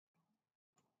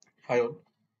Hi all.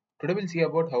 Today we'll see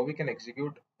about how we can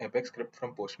execute Apex script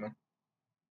from Postman.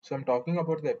 So I'm talking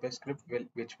about the Apex script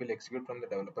which will execute from the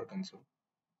developer console.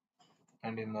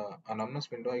 And in the anonymous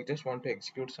window, I just want to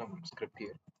execute some script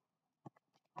here.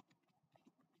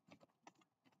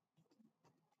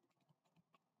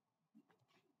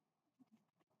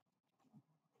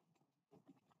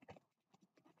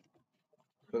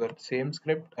 So that same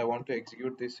script, I want to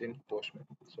execute this in Postman.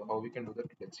 So how we can do that,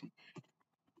 let's see.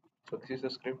 So this is the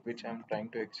script which I'm trying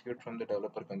to execute from the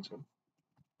developer console.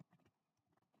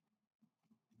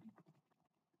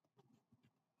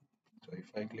 So if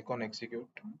I click on execute,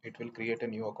 it will create a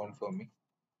new account for me.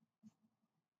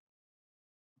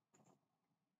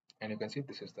 And you can see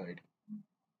this is the ID.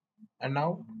 And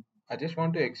now I just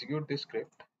want to execute this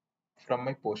script from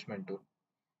my Postman tool.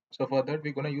 So for that,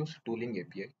 we're going to use tooling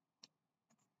API.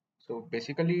 So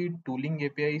basically, tooling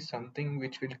API is something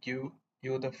which will give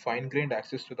you the fine-grained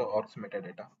access to the org's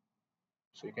metadata.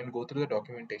 So you can go through the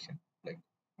documentation, like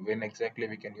when exactly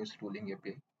we can use tooling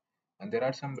API. And there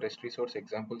are some REST resource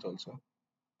examples also.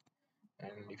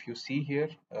 And if you see here,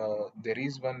 there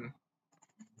is one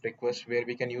request where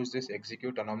we can use this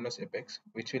execute anonymous Apex,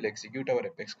 which will execute our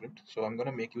Apex script. So I'm going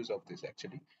to make use of this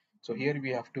actually. So here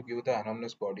we have to give the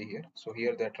anonymous body here. So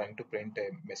here they're trying to print a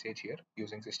message here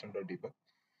using system.debug.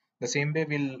 The same way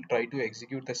we'll try to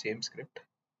execute the same script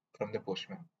from the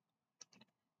Postman.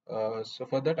 So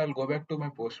for that, I'll go back to my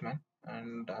Postman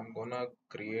and I'm gonna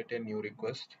create a new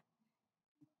request.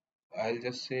 I'll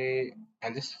just say,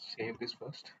 I'll just save this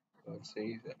first. So I'll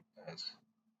say that as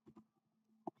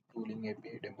tooling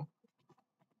API demo.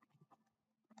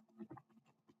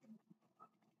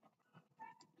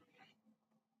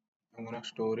 I'm gonna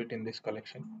store it in this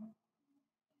collection.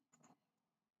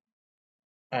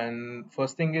 And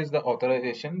first thing is the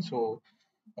authorization. So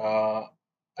uh,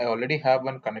 I already have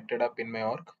one connected app in my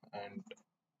org, and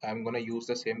I'm gonna use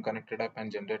the same connected app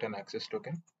and generate an access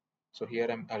token. So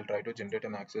here I'll try to generate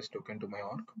an access token to my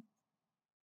org.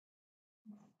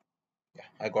 Yeah,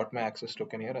 I got my access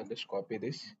token here. I'll just copy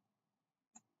this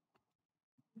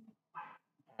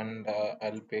and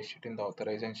I'll paste it in the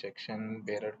authorization section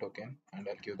bearer token and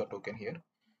I'll give the token here.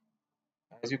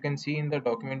 As you can see in the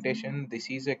documentation, this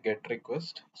is a get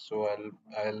request. So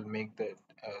I'll make that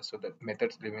so the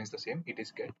method remains the same. It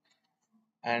is get,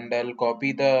 and I'll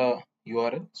copy the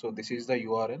URL. So this is the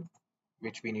URL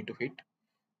which we need to hit.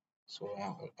 So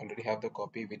I already have the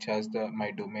copy which has the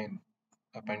my domain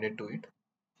appended to it.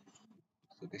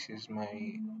 So this is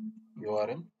my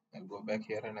URL. I'll go back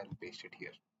here and I'll paste it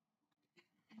here.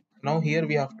 Now here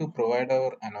we have to provide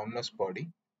our anonymous body.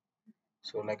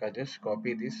 So like I just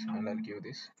copy this and I'll give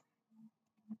this.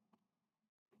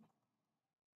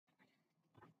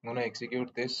 I'm gonna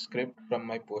execute this script from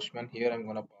my Postman. Here I'm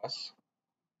gonna pass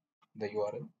the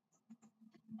URL,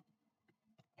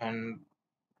 and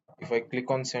if I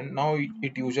click on send, now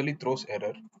it usually throws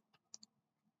error.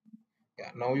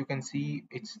 Yeah, now you can see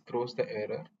it throws the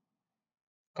error.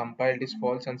 Compiled is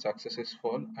false and success is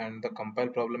false, and the compile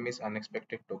problem is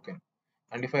unexpected token.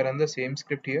 And if I run the same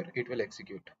script here, it will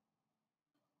execute.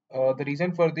 The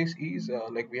reason for this is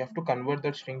like we have to convert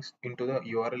the strings into the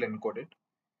URL encoded.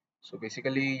 So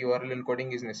basically, URL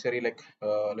encoding is necessary. Like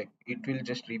it will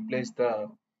just replace the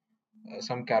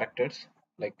some characters.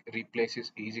 Like replace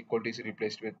is equal to is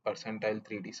replaced with percentile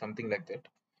 3D, something like that.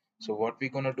 So what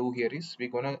we're gonna do here is we're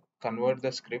gonna convert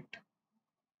the script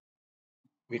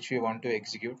which we want to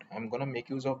execute. I'm gonna make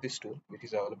use of this tool which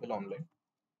is available online.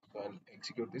 So I'll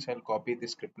execute this. I'll copy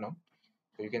this script now.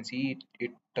 So you can see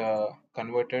it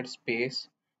converted space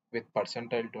with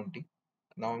percentile 20.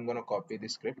 Now I'm gonna copy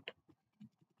this script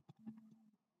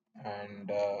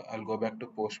and I'll go back to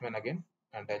Postman again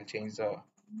and I'll change the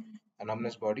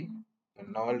anonymous body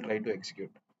and now I'll try to execute.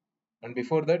 And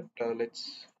before that,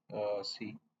 let's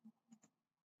see.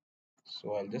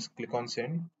 So I'll just click on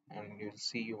send and you'll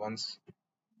see once.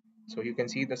 So you can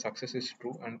see the success is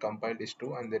true and compiled is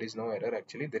true and there is no error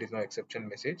actually. There is no exception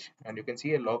message and you can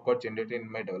see a log got generated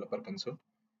in my developer console.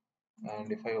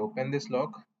 And if I open this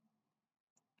log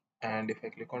and if I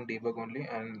click on debug only,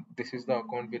 and this is the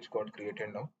account which got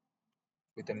created now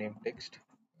with the name text.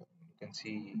 You can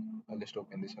see I'll just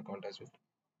open this account as well.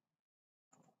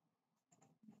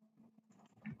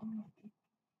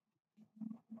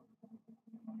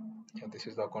 Yeah, this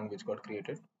is the account which got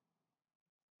created.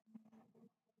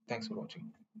 Thanks for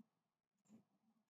watching.